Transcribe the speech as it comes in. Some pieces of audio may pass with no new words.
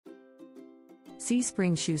C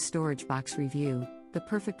Spring Shoe Storage Box Review, the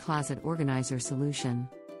perfect closet organizer solution.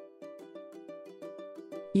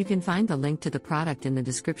 You can find the link to the product in the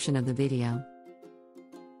description of the video.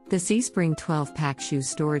 The C Spring 12-pack shoe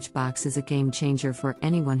storage box is a game changer for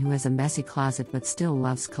anyone who has a messy closet but still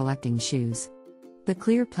loves collecting shoes. The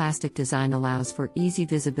clear plastic design allows for easy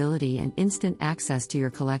visibility and instant access to your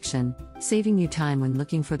collection, saving you time when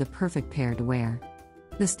looking for the perfect pair to wear.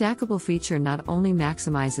 The stackable feature not only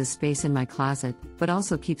maximizes space in my closet, but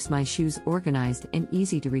also keeps my shoes organized and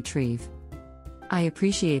easy to retrieve. I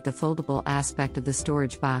appreciate the foldable aspect of the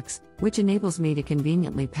storage box, which enables me to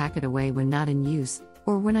conveniently pack it away when not in use,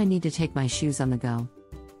 or when I need to take my shoes on the go.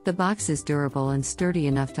 The box is durable and sturdy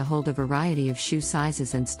enough to hold a variety of shoe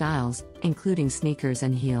sizes and styles, including sneakers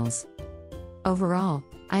and heels. Overall,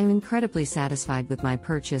 I am incredibly satisfied with my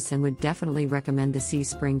purchase and would definitely recommend the C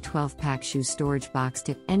Spring 12-pack shoe storage box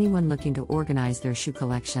to anyone looking to organize their shoe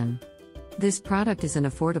collection. This product is an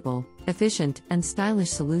affordable, efficient, and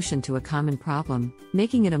stylish solution to a common problem,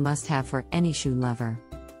 making it a must-have for any shoe lover.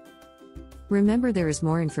 Remember, there is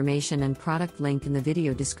more information and product link in the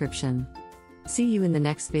video description. See you in the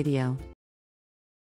next video.